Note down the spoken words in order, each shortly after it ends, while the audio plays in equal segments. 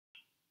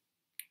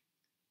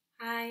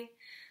Hi,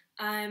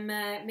 I'm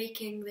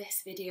making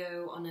this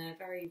video on a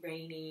very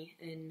rainy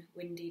and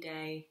windy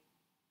day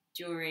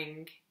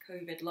during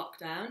COVID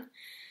lockdown.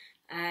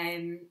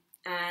 And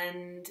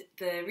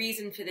the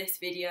reason for this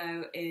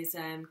video is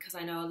because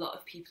I know a lot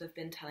of people have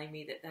been telling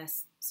me that they're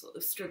sort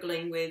of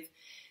struggling with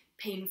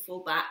painful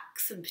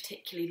backs and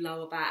particularly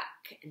lower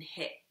back and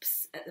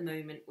hips at the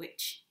moment,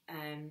 which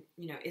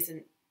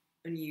isn't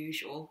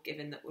unusual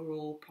given that we're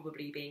all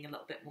probably being a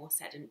little bit more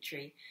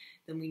sedentary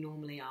than we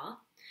normally are.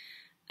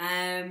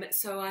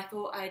 So I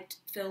thought I'd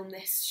film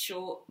this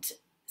short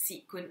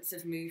sequence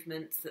of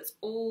movements that's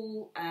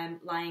all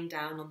lying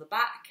down on the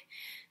back.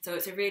 So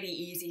it's a really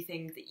easy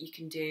thing that you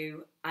can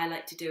do. I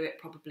like to do it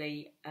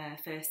probably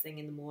first thing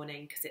in the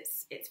morning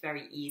because it's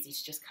very easy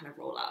to just kind of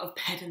roll out of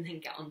bed and then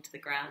get onto the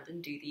ground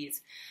and do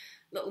these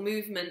little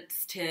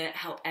movements to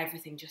help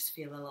everything just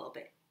feel a little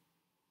bit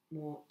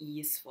more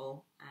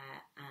easeful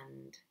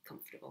and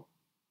comfortable.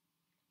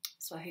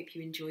 So I hope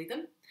you enjoy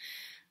them.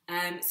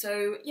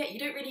 You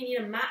don't really need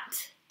a mat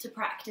to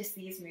practice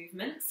these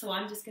movements, so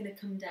I'm just going to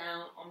come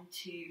down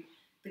onto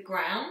the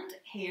ground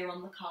here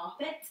on the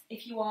carpet.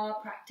 If you are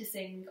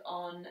practicing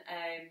on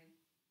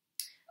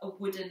a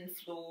wooden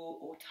floor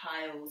or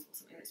tiles or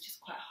something that's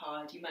just quite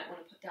hard, you might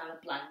want to put down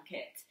a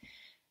blanket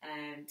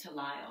to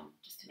lie on,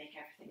 just to make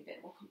everything a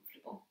bit more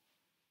comfortable.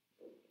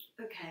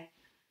 Okay,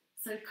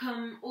 so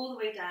come all the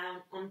way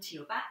down onto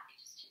your back,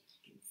 just check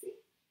you can see.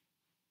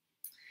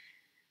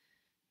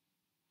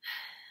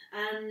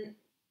 And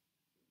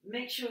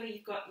make sure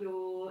you've got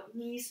your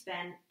knees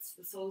bent,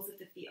 the soles of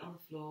the feet on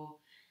the floor,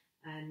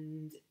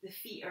 and the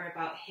feet are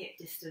about hip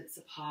distance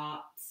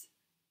apart,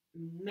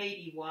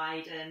 maybe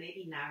wider,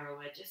 maybe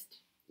narrower,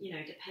 just,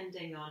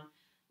 depending on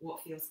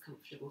what feels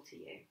comfortable to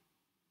you.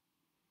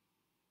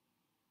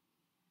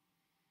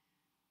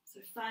 So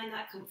find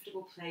that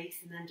comfortable place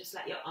and then just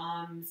let your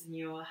arms and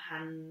your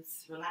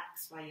hands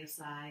relax by your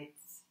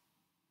sides.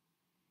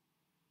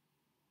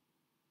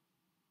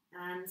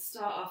 And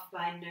start off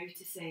by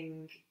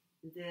noticing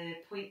the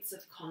points of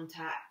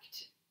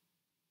contact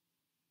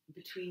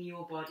between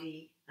your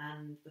body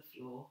and the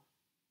floor.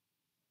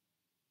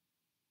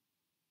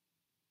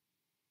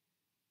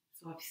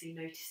 So obviously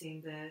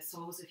noticing the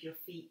soles of your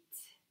feet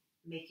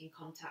making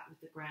contact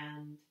with the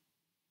ground.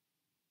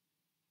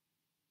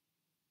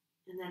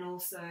 And then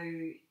also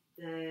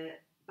the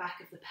back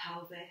of the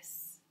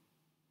pelvis,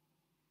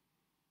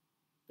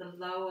 the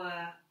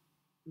lower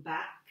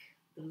back,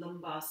 the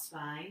lumbar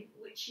spine,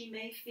 which you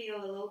may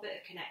feel a little bit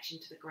of connection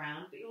to the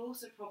ground, but you'll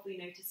also probably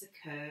notice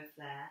a curve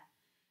there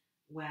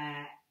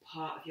where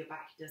part of your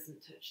back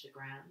doesn't touch the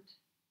ground.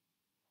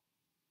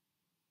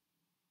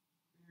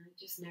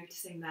 Just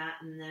noticing that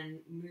and then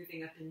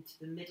moving up into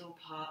the middle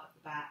part of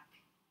the back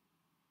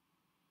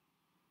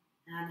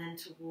and then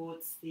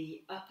towards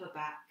the upper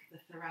back, the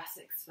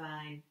thoracic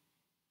spine.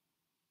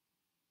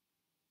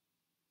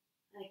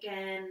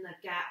 Again,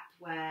 a gap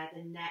where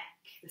the neck,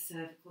 the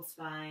cervical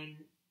spine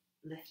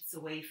lifts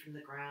away from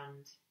the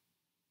ground,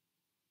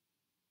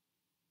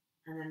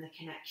 and then the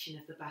connection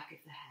of the back of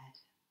the head.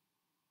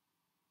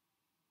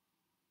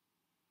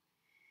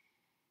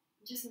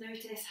 Just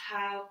notice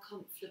how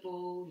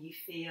comfortable you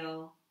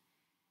feel,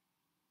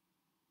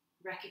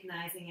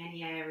 recognizing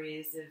any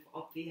areas of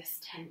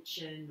obvious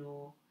tension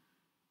or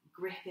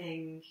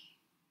gripping.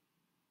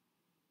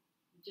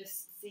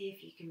 Just see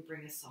if you can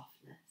bring a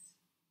softness.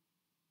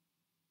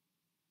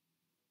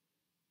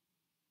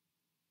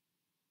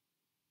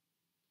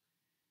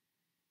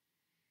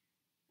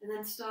 And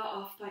then start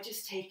off by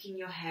just taking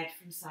your head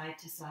from side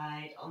to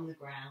side on the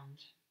ground.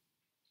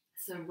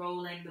 So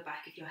rolling the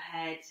back of your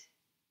head.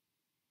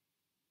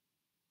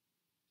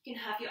 You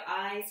can have your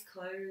eyes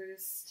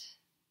closed,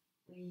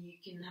 or you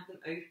can have them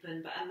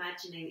open, but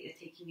imagining that you're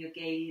taking your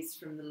gaze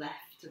from the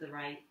left to the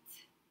right.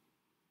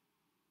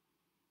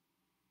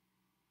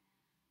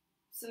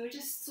 So we're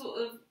just sort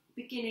of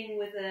beginning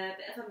with a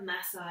bit of a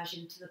massage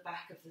into the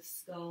back of the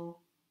skull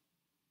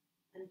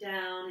and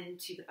down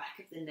into the back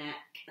of the neck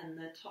and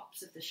the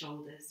tops of the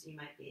shoulders you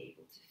might be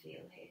able to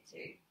feel here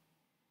too.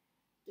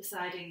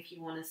 Deciding if you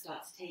want to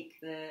start to take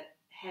the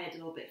head a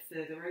little bit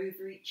further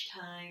over each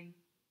time,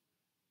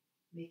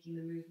 making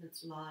the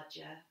movements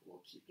larger or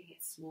keeping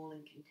it small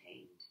and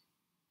contained.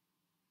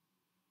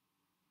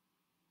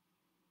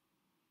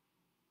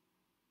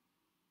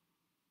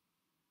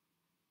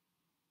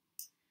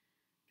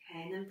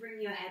 Okay, and then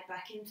bring your head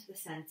back into the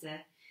centre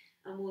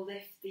and we'll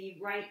lift the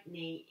right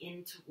knee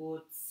in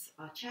towards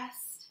our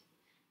chest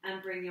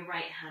and bring your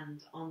right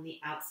hand on the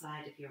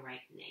outside of your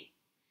right knee.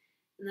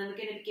 And then we're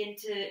going to begin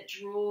to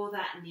draw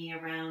that knee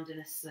around in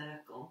a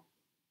circle.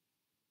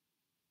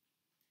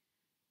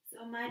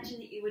 So imagine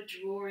that you were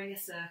drawing a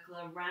circle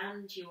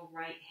around your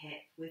right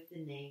hip with the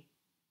knee.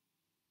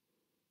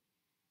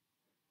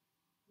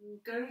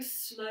 And go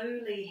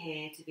slowly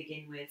here to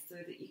begin with so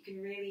that you can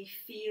really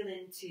feel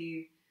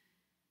into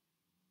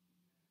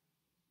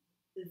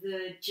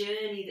the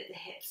journey that the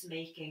hip's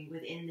making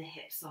within the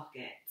hip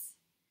socket,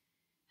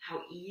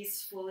 how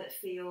easeful it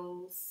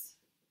feels,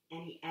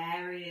 any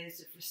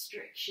areas of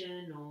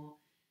restriction or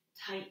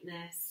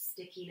tightness.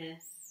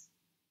 stickiness,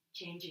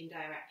 changing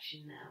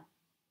direction now.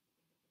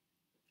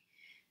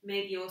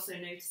 Maybe also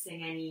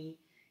noticing any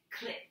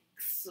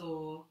clicks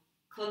or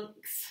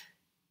clunks.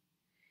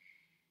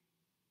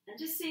 And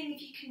just seeing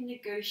if you can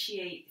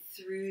negotiate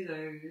through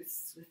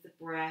those with the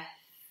breath,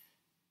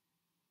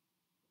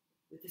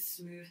 with the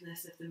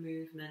smoothness of the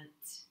movement,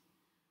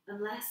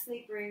 unless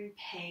they bring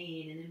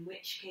pain, and in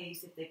which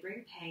case, if they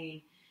bring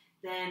pain,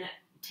 then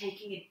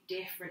taking a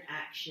different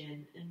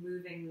action and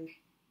moving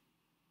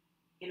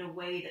in a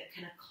way that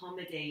can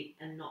accommodate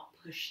and not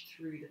push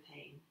through the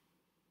pain.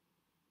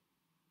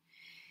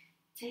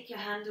 Take your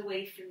hand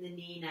away from the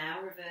knee now,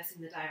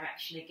 reversing the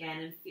direction again,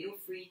 and feel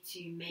free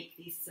to make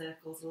these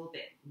circles a little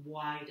bit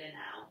wider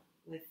now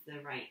with the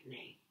right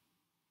knee.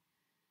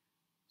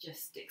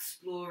 Just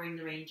exploring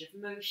the range of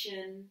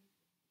motion,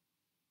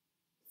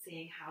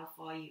 seeing how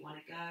far you want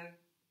to go.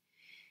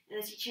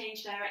 And as you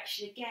change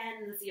direction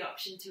again, there's the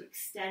option to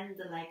extend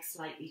the leg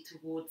slightly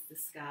towards the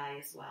sky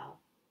as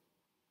well.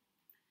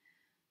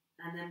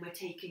 And then we're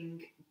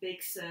taking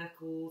big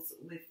circles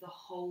with the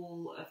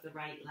whole of the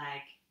right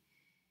leg.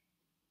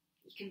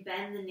 You can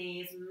bend the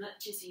knee as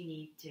much as you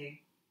need to.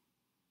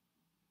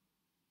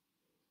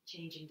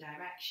 Changing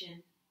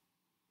direction.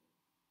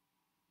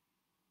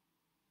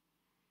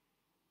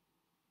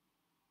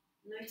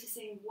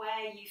 Noticing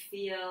where you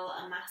feel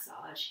a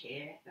massage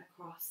here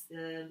across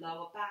the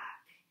lower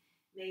back,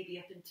 maybe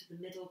up into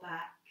the middle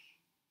back,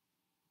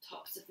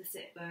 tops of the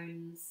sit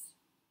bones.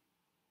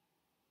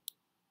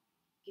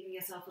 Giving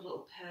yourself a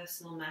little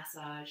personal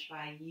massage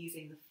by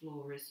using the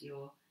floor as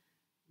your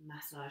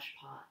massage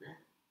partner.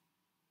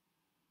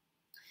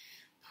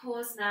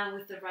 Pause now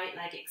with the right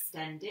leg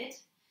extended,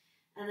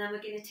 and then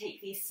we're going to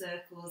take these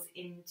circles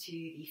into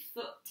the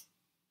foot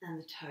and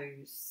the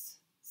toes.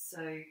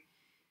 So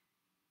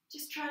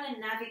just trying to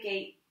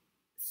navigate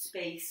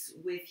space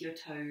with your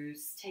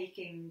toes,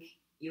 taking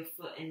your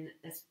foot in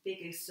as big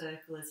a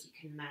circle as you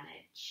can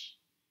manage.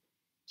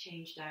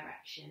 Change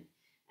direction.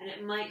 And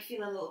it might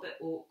feel a little bit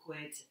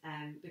awkward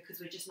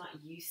because we're just not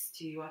used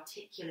to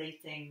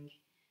articulating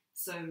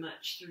so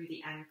much through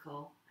the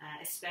ankle,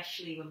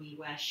 especially when we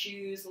wear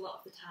shoes a lot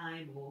of the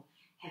time or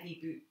heavy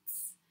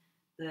boots.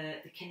 The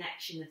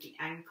connection of the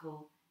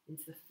ankle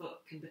into the foot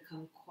can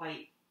become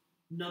quite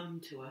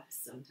numb to us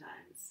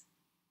sometimes.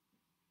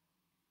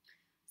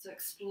 So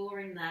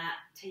exploring that,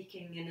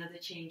 taking another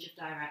change of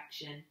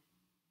direction.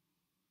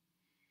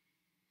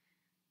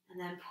 And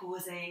then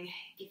pausing,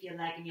 give your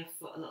leg and your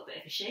foot a little bit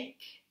of a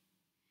shake.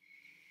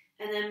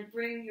 And then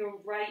bring your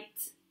right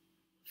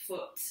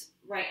foot,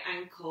 right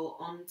ankle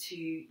onto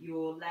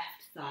your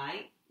left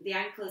thigh. The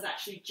ankle is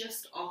actually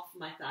just off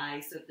my thigh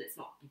so that it's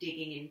not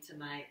digging into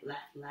my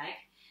left leg.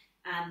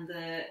 And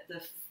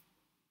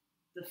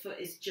the foot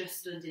is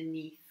just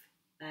underneath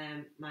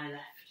my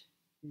left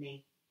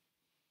knee.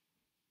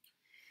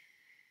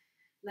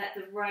 Let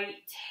the right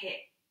hip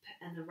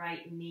and the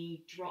right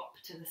knee drop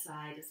to the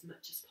side as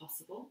much as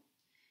possible.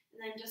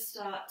 And then just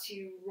start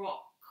to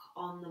rock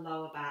on the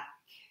lower back.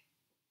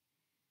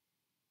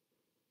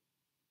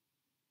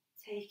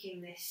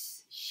 Taking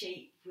this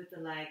shape with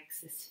the legs,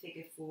 this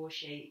figure 4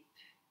 shape,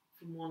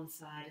 from one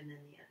side and then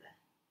the other.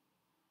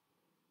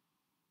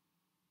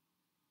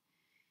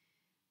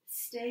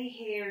 Stay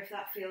here if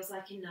that feels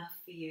like enough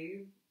for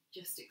you,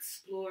 just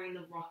exploring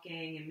the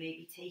rocking and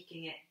maybe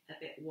taking it a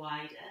bit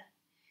wider.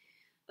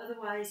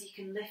 Otherwise, you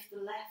can lift the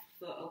left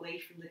foot away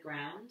from the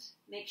ground,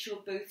 make sure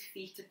both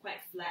feet are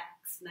quite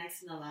flexed,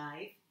 nice and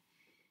alive,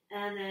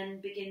 and then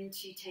begin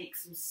to take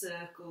some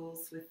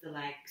circles with the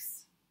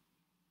legs.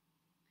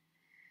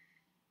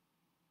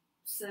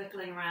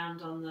 Circling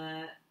around on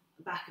the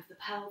back of the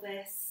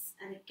pelvis,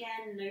 and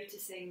again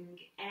noticing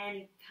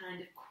any kind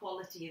of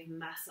quality of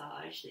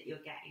massage that you're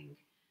getting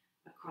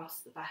across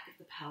the back of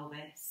the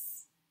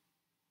pelvis.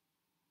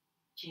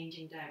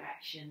 Changing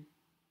direction.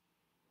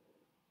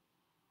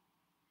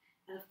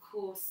 And of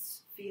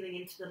course, feeling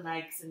into the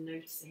legs and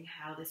noticing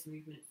how this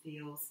movement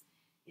feels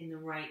in the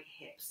right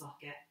hip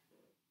socket.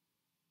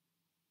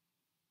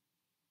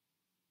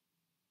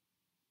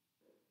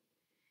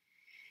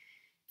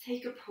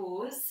 Take a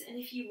pause, and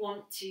if you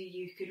want to,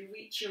 you could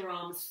reach your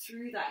arms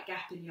through that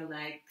gap in your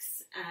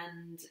legs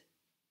and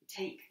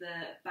take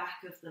the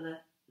back of the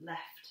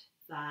left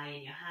thigh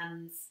in your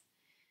hands,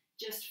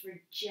 just for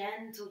a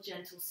gentle,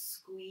 gentle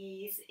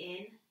squeeze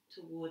in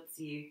towards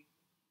you,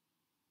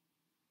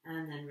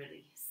 and then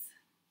release.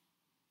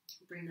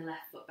 Bring the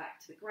left foot back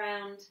to the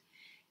ground.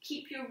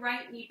 Keep your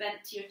right knee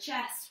bent to your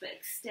chest, but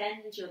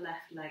extend your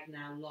left leg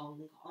now long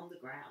on the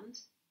ground.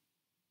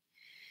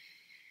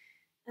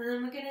 And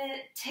then we're going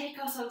to take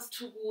ourselves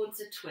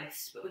towards a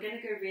twist, but we're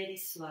going to go really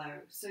slow.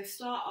 So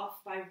start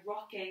off by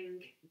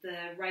rocking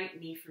the right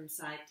knee from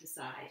side to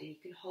side, and you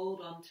can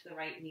hold on to the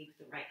right knee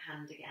with the right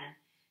hand again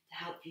to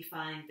help you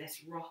find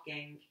this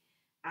rocking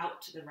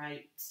out to the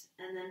right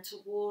and then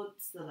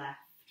towards the left,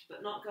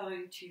 but not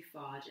going too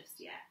far just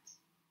yet.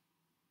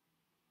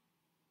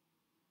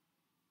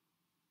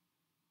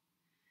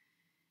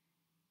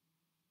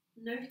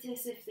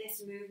 Notice if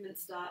this movement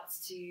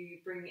starts to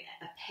bring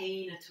a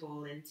pain at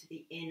all into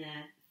the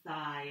inner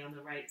thigh on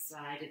the right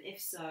side, and if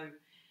so,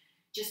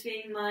 just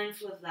being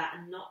mindful of that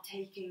and not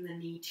taking the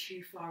knee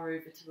too far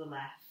over to the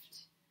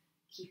left.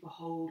 Keep a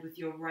hold with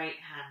your right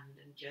hand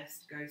and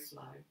just go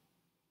slow.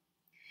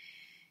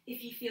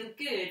 If you feel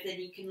good, then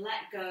you can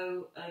let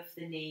go of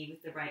the knee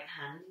with the right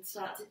hand and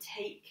start to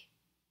take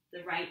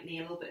the right knee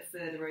a little bit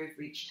further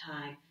over each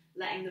time,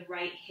 letting the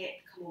right hip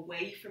come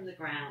away from the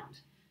ground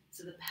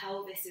so the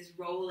pelvis is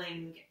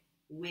rolling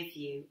with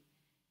you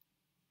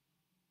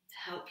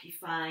to help you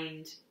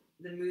find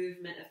the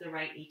movement of the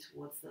right knee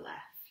towards the left.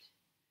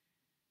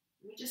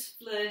 We're just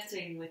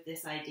flirting with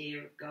this idea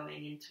of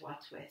going into our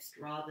twist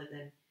rather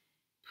than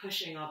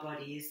pushing our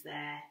bodies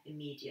there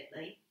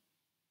immediately.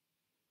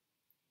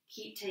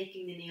 Keep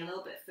taking the knee a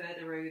little bit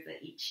further over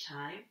each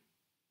time.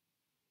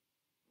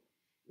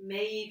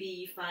 Maybe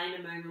you find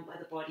a moment where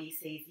the body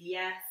says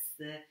yes,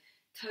 the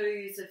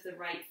toes of the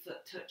right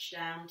foot touch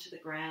down to the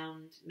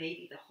ground,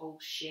 maybe the whole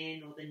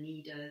shin or the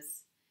knee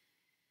does.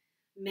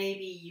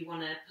 Maybe you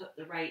want to put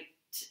the right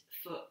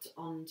foot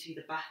onto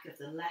the back of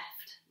the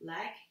left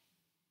leg.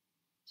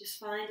 Just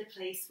find a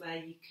place where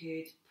you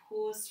could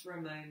pause for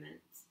a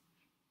moment.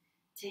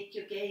 Take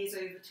your gaze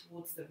over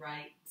towards the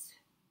right.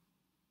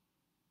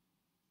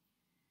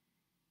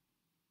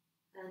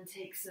 And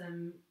take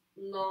some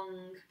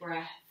long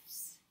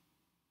breaths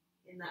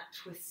in that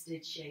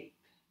twisted shape.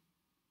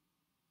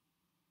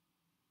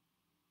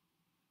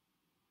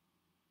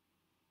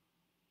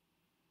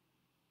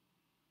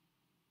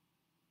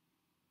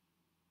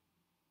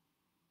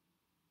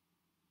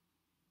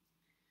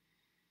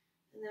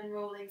 And then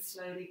rolling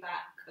slowly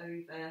back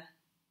over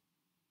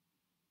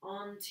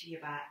onto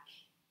your back.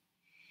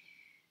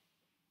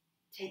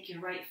 Take your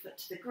right foot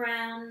to the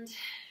ground,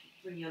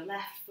 bring your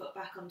left foot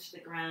back onto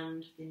the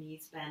ground, the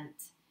knees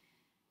bent.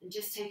 And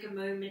just take a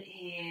moment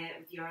here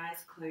with your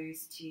eyes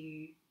closed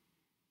to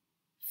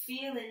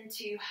feel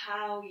into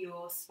how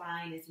your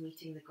spine is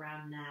meeting the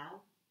ground now,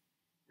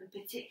 and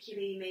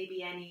particularly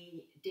maybe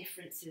any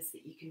differences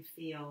that you can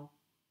feel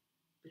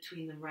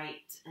between the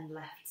right and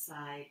left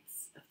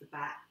sides of the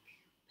back,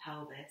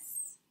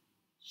 pelvis,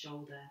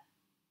 shoulder.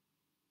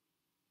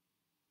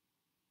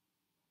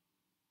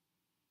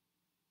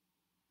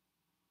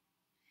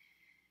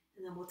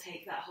 And then we'll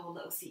take that whole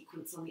little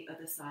sequence on the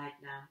other side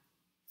now.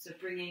 So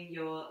bringing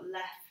your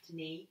left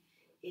knee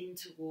in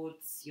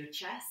towards your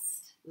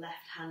chest,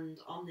 left hand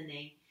on the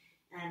knee,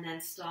 and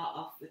then start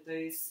off with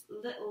those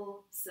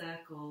little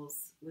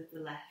circles with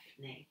the left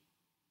knee.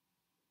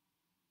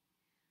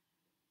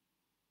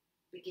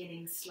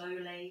 Beginning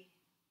slowly.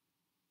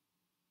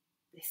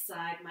 This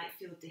side might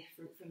feel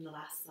different from the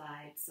last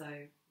side,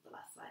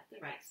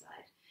 the right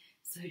side.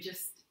 So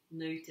just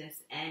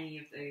notice any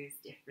of those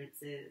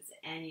differences,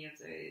 any of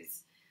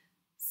those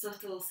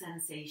subtle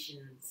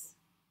sensations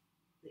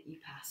that you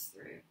pass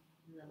through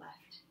in the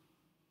left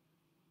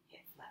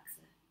hip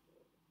flexor.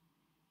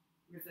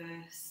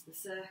 Reverse the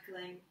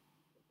circling.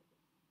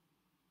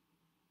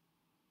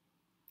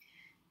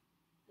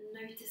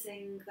 And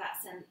noticing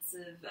that sense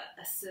of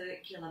a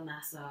circular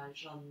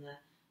massage on the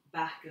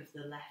back of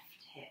the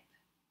left hip.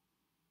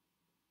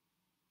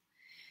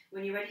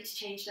 When you're ready to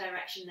change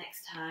direction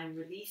next time,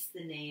 release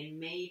the knee and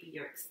maybe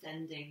you're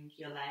extending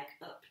your leg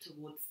up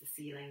towards the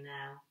ceiling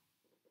now.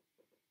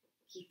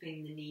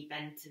 Keeping the knee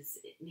bent as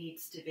it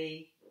needs to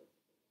be.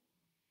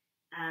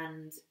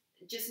 And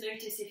just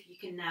notice if you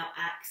can now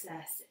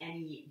access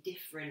any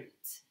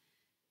different,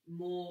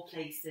 more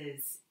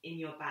places in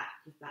your back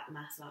with that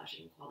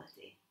massaging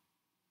quality.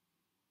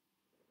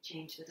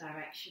 Change the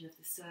direction of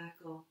the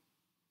circle.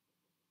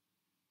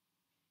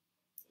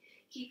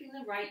 Keeping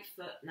the right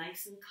foot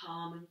nice and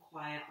calm and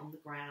quiet on the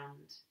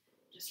ground,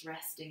 just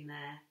resting there,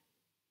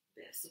 a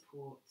bit of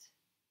support.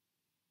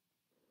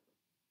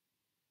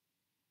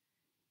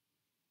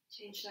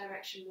 Change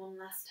direction one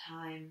last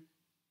time.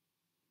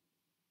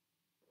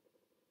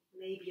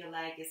 Maybe your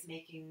leg is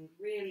making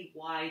really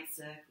wide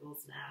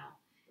circles now.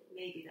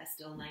 Maybe they're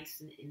still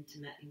nice and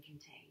intimate and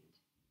contained.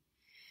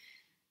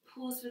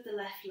 Pause with the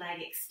left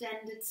leg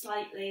extended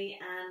slightly,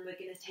 and we're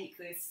going to take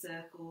those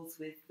circles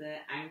with the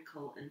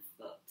ankle and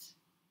foot.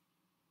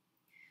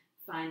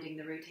 Finding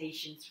the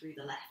rotation through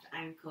the left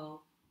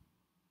ankle,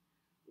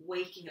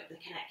 waking up the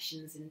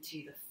connections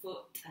into the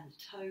foot and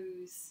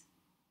toes.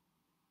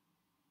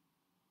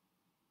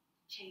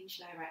 Change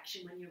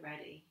direction when you're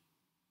ready.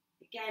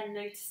 Again,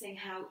 noticing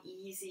how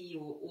easy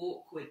or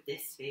awkward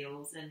this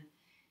feels, and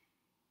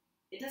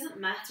it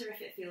doesn't matter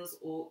if it feels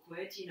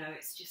awkward,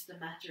 it's just a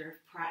matter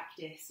of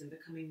practice and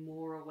becoming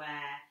more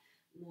aware,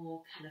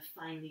 more kind of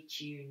finely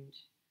tuned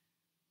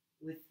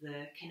with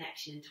the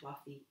connection into our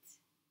feet.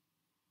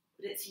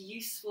 But it's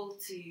useful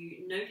to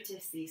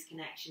notice these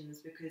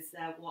connections because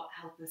they're what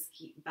help us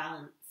keep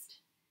balanced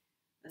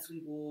as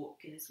we walk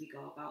and as we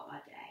go about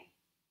our day.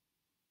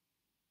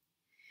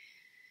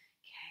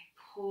 Okay,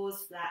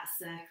 pause that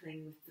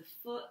circling with the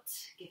foot,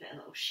 give it a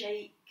little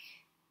shake.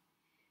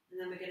 And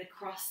then we're going to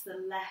cross the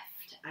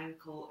left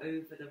ankle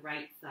over the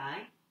right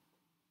thigh.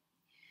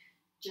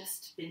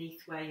 just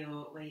beneath where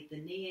the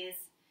knee is,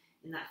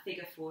 in that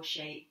figure 4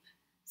 shape.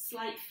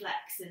 Slight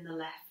flex in the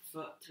left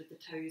foot with the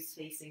toes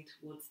facing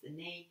towards the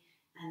knee,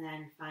 and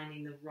then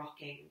finding the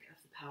rocking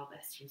of the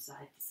pelvis from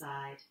side to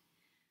side.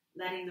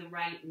 Letting the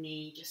right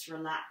knee just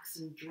relax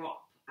and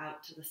drop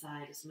out to the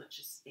side as much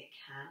as it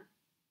can.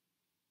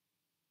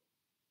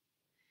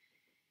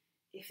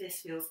 If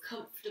this feels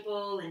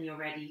comfortable and you're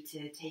ready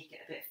to take it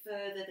a bit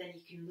further, then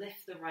you can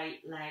lift the right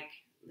leg,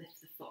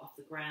 lift the foot off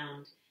the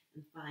ground,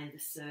 and find the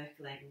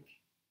circling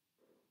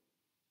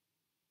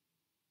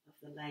of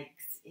the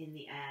legs in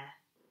the air.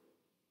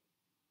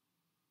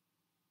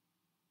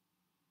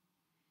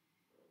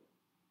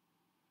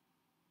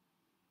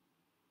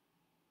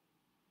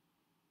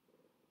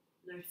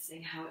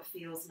 Noticing how it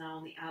feels now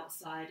on the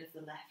outside of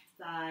the left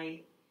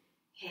thigh,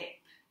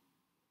 hip,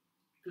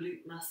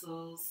 glute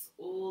muscles,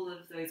 all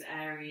of those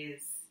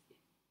areas.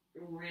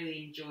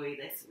 Really enjoy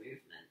this movement.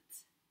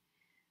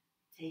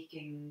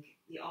 Taking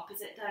the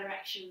opposite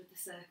direction with the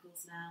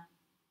circles now.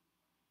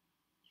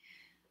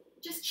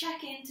 Just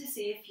check in to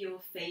see if your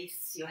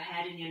face, your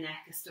head and your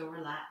neck are still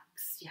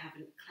relaxed. You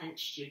haven't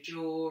clenched your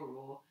jaw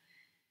or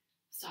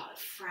started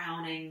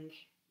frowning.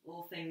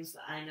 All things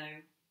that I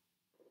know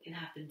can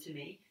happen to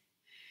me.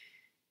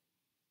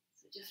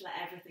 So just let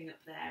everything up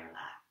there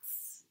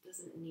relax. It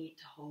doesn't need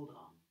to hold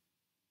on.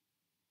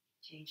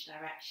 Change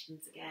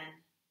directions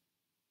again.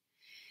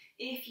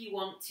 If you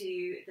want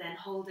to, then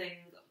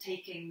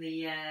taking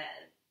the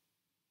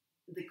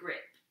grip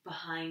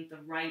behind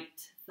the right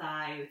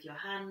thigh with your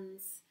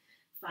hands,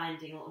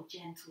 finding a little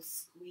gentle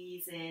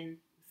squeeze in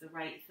with the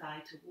right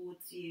thigh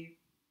towards you.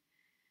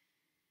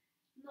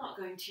 Not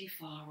going too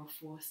far or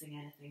forcing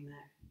anything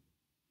though.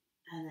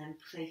 And then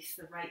place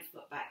the right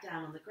foot back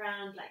down on the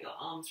ground, let your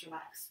arms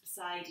relax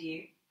beside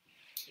you.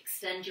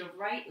 Extend your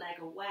right leg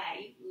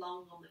away,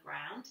 long on the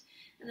ground,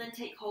 and then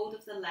take hold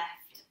of the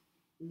left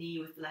knee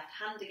with the left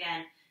hand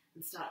again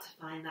and start to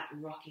find that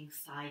rocking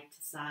side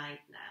to side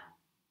now.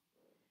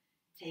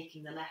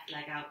 Taking the left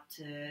leg out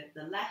to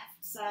the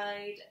left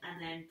side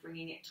and then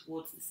bringing it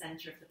towards the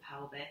centre of the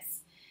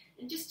pelvis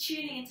and just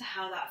tuning into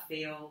how that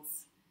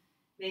feels,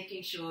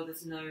 making sure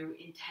there's no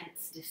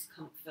intense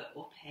discomfort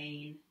or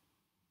pain,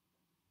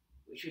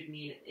 which would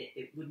mean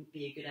it wouldn't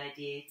be a good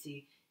idea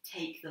to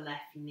take the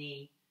left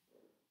knee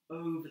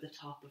over the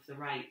top of the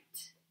right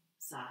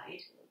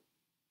side.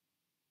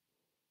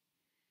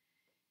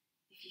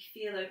 If you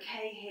feel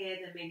okay here,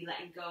 then maybe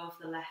letting go of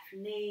the left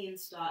knee and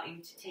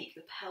starting to take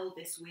the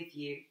pelvis with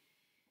you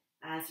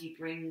as you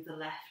bring the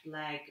left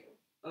leg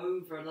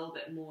over a little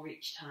bit more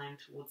each time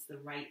towards the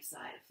right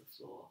side of the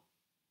floor.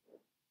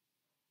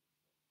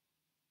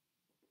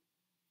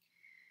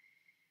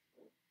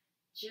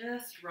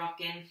 Just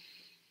rocking,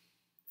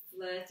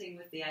 flirting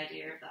with the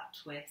idea of that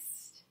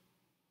twist.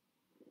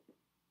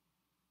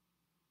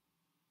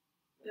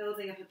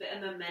 Building up a bit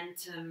of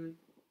momentum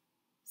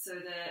so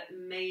that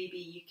maybe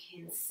you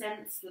can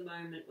sense the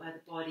moment where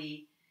the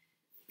body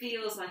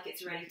feels like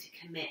it's ready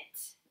to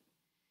commit.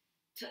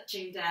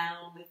 Touching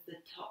down with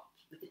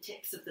the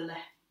tips of the left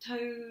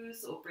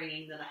toes or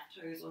bringing the left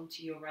toes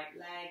onto your right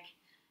leg.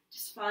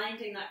 Just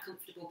finding that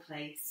comfortable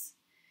place.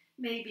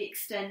 Maybe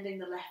extending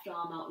the left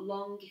arm out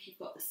long if you've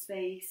got the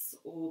space,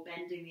 or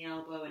bending the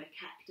elbow in a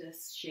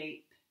cactus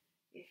shape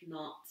if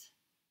not.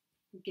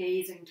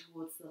 Gazing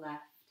towards the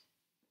left.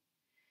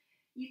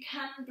 You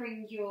can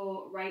bring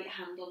your right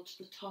hand onto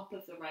the top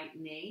of the right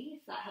knee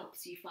if that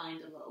helps you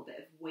find a little bit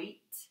of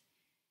weight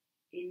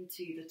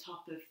into the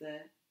top of the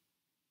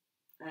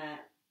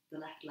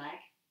left leg.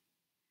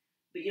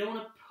 But you don't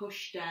want to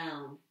push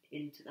down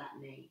into that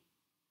knee.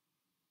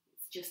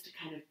 It's just a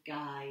kind of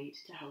guide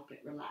to help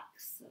it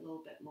relax a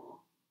little bit more.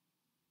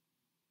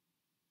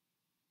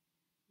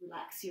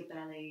 Relax your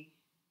belly,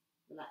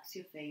 relax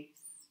your face.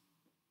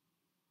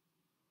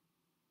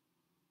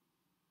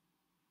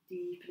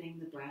 Deepening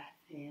the breath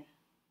here.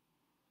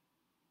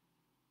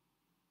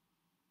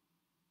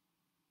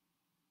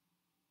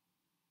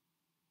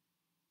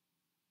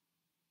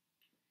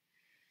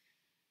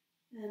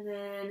 And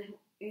then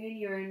in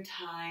your own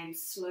time,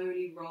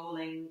 slowly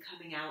rolling,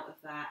 coming out of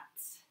that,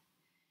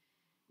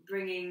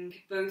 bringing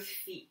both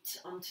feet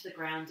onto the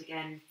ground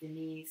again, the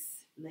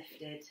knees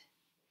lifted.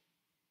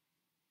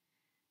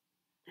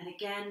 And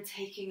again,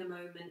 taking a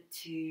moment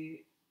to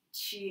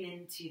tune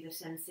into the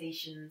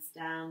sensations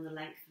down the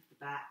length of the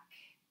back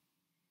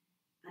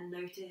and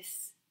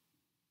notice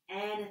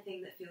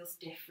anything that feels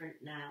different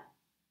now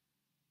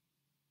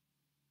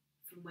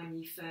from when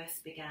you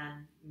first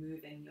began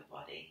moving your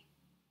body.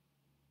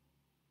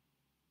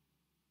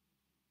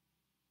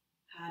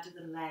 How do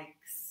the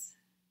legs,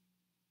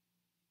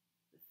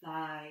 the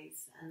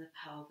thighs and the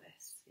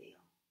pelvis feel?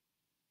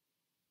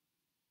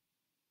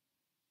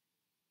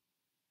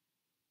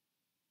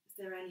 Is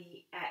there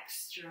any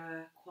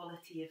extra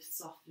quality of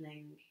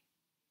softening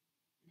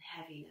and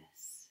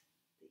heaviness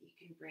that you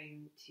can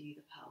bring to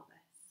the pelvis?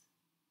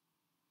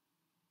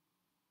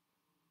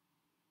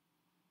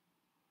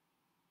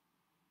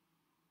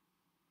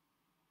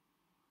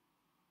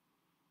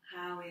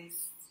 How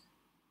is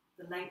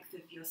the length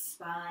of your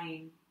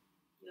spine,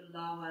 your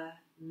lower,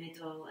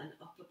 middle and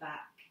upper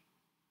back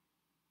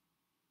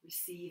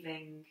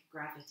receiving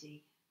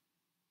gravity.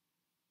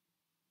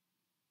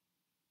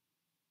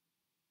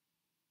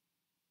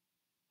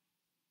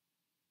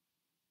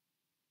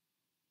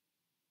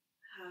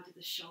 How do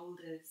the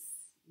shoulders,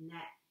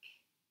 neck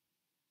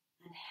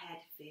and head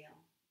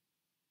feel?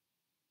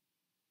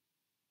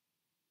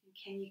 And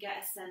can you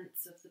get a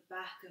sense of the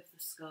back of the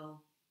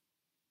skull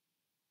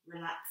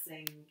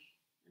relaxing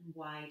and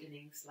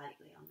widening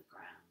slightly on the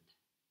ground?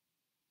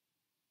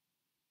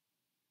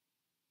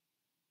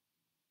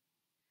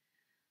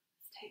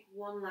 Let's take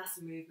one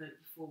last movement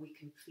before we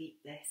complete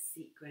this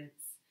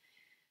sequence.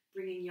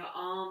 Bringing your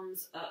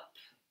arms up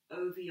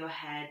over your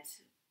head,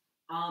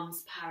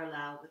 arms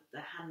parallel with the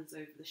hands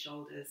over the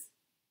shoulders.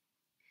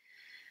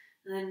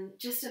 And then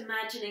just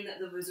imagining that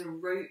there was a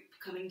rope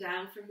coming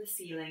down from the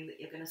ceiling that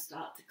you're going to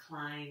start to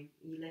climb.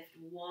 You lift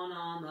one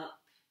arm up,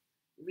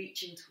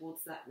 reaching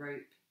towards that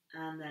rope,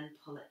 and then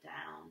pull it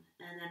down.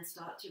 And then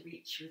start to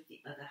reach with the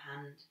other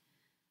hand,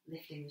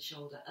 lifting the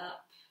shoulder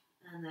up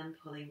and then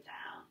pulling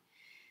down.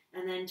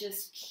 And then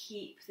just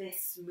keep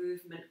this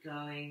movement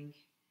going,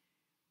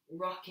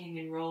 rocking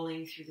and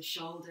rolling through the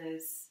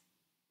shoulders.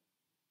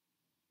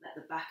 Let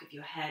the back of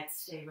your head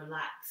stay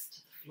relaxed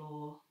to the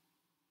floor.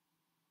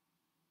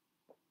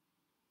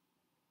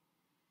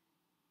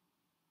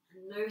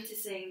 And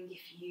noticing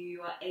if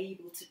you are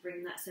able to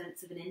bring that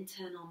sense of an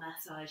internal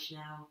massage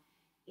now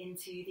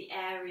into the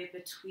area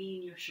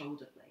between your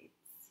shoulder blades.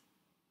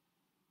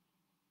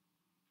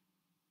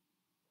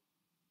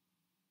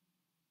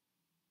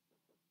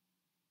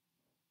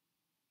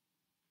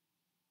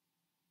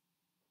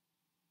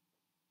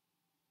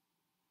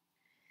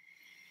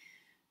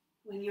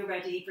 When you're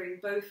ready, bring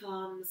both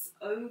arms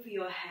over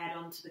your head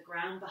onto the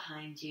ground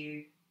behind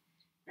you,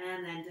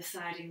 and then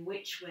deciding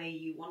which way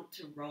you want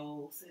to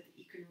roll so that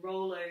you can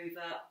roll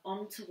over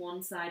onto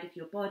one side of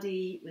your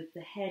body with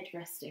the head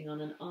resting on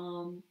an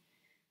arm.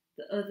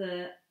 The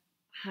other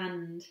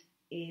hand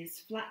is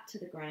flat to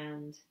the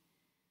ground.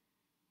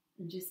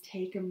 And just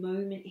take a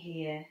moment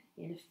here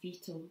in a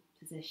fetal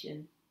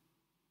position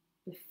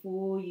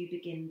before you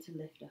begin to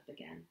lift up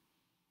again.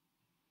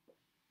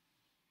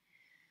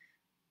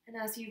 And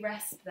as you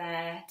rest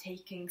there,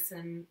 taking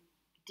some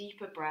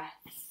deeper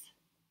breaths,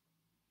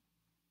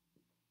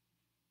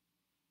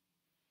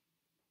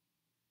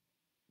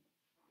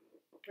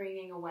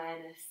 bringing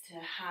awareness to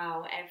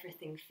how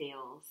everything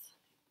feels.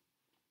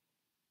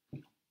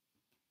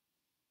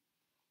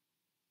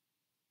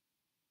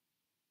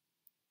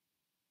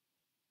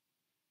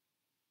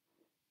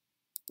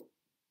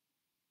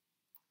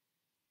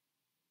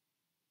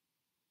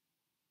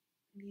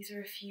 These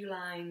are a few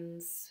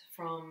lines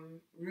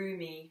from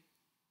Rumi,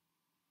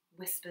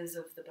 Whispers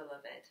of the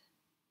Beloved.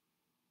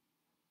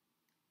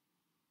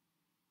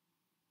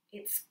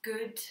 It's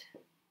good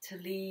to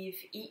leave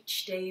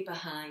each day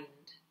behind,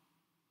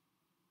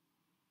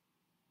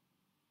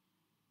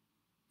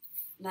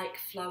 like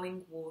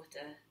flowing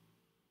water,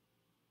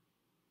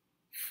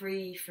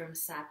 free from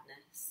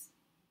sadness.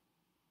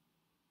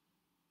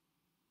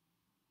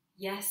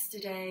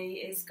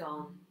 Yesterday is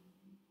gone,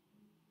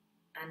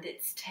 and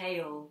its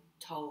tale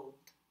told.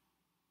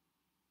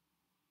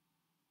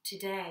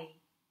 Today,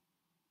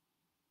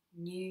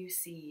 new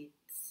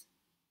seeds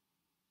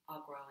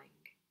are growing.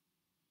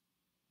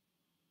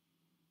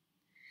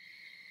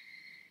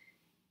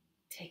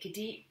 Take a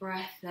deep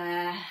breath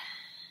there,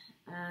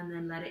 and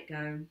then let it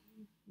go.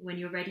 When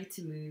you're ready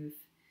to move,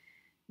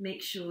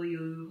 make sure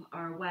you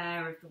are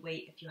aware of the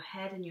weight of your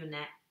head and your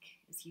neck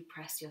as you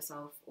press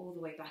yourself all the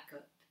way back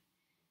up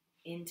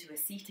into a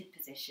seated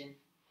position.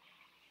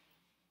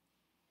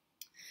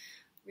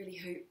 Really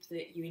hope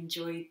that you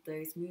enjoyed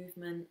those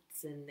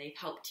movements and they've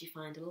helped you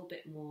find a little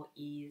bit more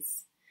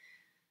ease,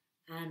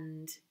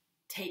 and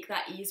take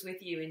that ease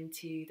with you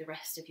into the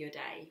rest of your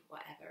day,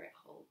 whatever it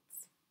holds.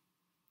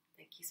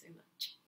 Thank you so much.